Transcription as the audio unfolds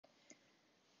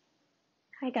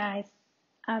Hi guys,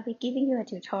 I'll be giving you a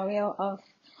tutorial of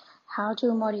how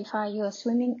to modify your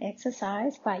swimming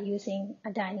exercise by using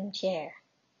a dining chair.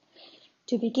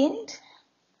 To begin,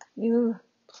 you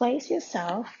place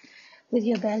yourself with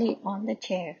your belly on the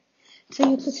chair. So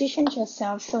you position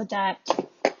yourself so that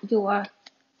your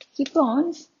hip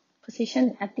bones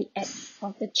position at the edge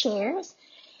of the chairs,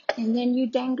 and then you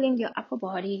dangling your upper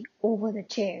body over the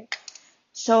chair.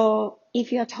 So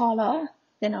if you're taller,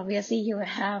 then obviously you will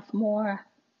have more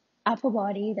upper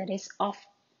body that is off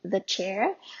the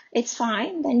chair. It's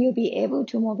fine, then you'll be able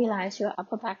to mobilize your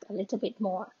upper back a little bit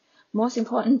more. Most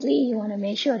importantly, you want to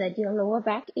make sure that your lower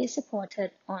back is supported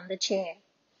on the chair.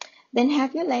 Then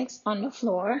have your legs on the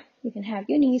floor. You can have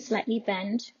your knees slightly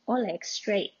bent or legs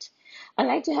straight. I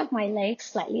like to have my legs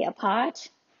slightly apart.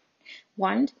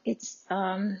 One, it's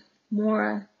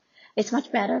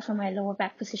much better for my lower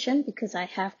back position because I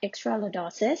have extra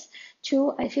lordosis.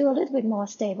 Two, I feel a little bit more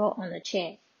stable on the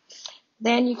chair.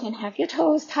 Then you can have your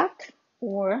toes tucked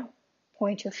or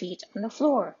point your feet on the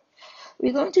floor.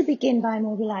 We're going to begin by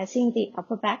mobilizing the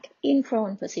upper back in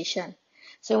prone position.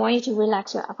 So I want you to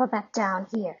relax your upper back down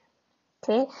here.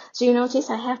 Okay, so you notice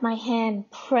I have my hand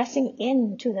pressing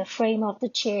into the frame of the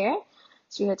chair.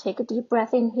 So you take a deep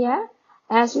breath in here.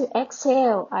 As you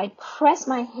exhale, I press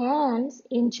my hands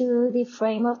into the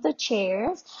frame of the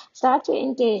chairs, start to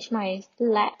engage my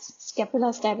lats,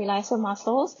 scapular stabilizer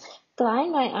muscles, glide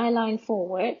my eye line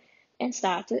forward, and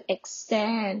start to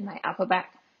extend my upper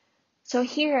back. So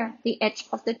here, the edge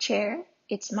of the chair,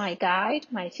 it's my guide,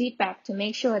 my feedback to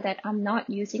make sure that I'm not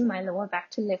using my lower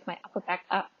back to lift my upper back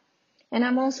up. And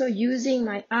I'm also using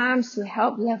my arms to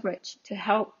help leverage, to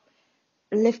help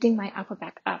lifting my upper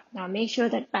back up. Now make sure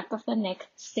that back of the neck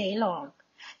stay long.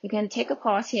 You can take a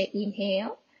pause here.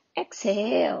 Inhale,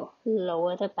 exhale,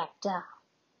 lower the back down.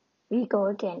 We go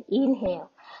again. Inhale,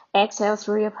 exhale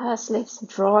through your purse lips,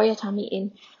 draw your tummy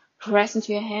in, press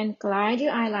into your hand, glide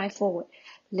your eye line forward,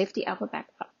 lift the upper back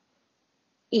up.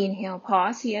 Inhale,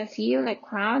 pause here, feel the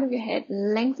crown of your head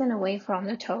lengthen away from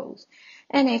the toes.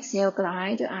 And exhale,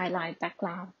 glide your eye line back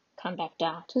down, come back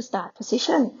down to start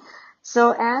position.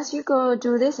 So as you go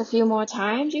do this a few more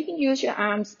times, you can use your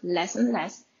arms less and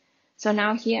less. So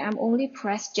now here I'm only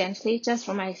pressed gently just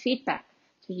for my feedback.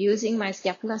 So using my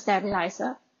scapular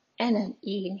stabilizer and then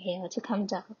inhale to come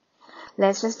down.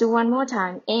 Let's just do one more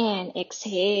time. And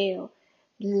exhale,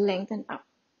 lengthen up.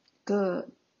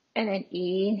 Good. And then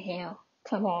inhale,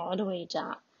 come all the way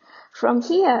down. From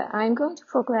here, I'm going to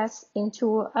progress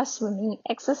into a swimming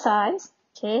exercise.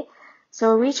 Okay.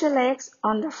 So reach your legs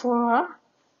on the floor.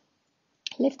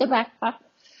 Lift the back up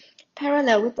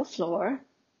parallel with the floor,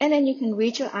 and then you can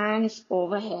reach your arms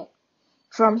overhead.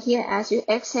 From here, as you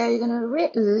exhale, you're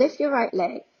going to lift your right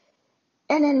leg,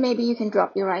 and then maybe you can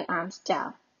drop your right arms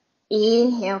down.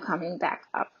 Inhale, coming back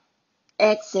up.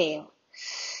 Exhale.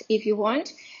 If you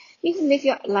want, you can lift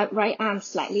your right arm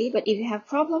slightly, but if you have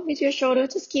problem with your shoulder,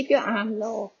 just keep your arm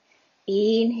low.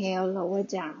 Inhale, lower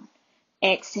down.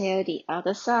 Exhale, the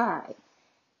other side.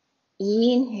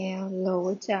 Inhale,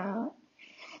 lower down.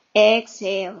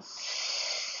 Exhale.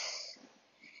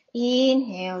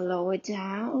 Inhale, lower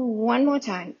down. One more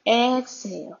time.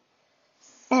 Exhale.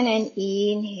 And then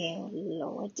inhale,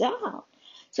 lower down.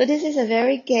 So this is a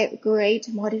very great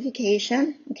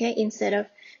modification. Okay, instead of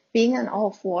being on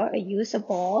all four, I use a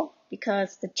ball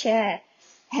because the chair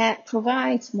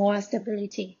provides more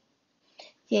stability.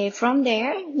 Okay, from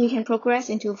there, you can progress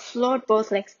into float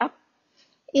both legs up.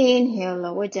 Inhale,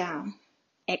 lower down.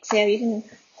 Exhale, you can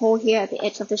hold here at the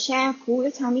edge of the chair, pull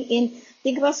your tummy in.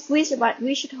 Think about squeeze your butt,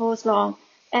 reach your toes long,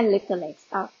 and lift the legs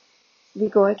up. We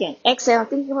go again. Exhale,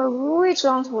 think about reach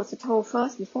long towards the toe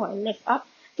first before I lift up.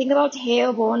 Think about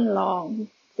tailbone long.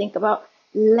 Think about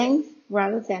length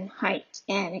rather than height.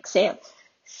 And exhale.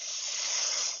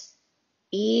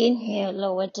 Inhale,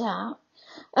 lower down.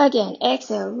 Again,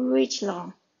 exhale, reach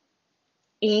long.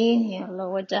 Inhale,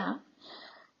 lower down.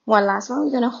 One last one.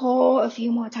 We're going to hold a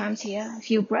few more times here, a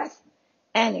few breaths,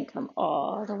 and then come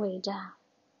all the way down.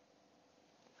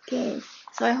 Okay,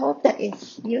 so I hope that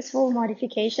it's useful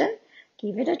modification.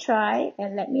 Give it a try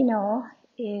and let me know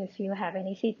if you have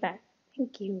any feedback.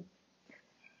 Thank you.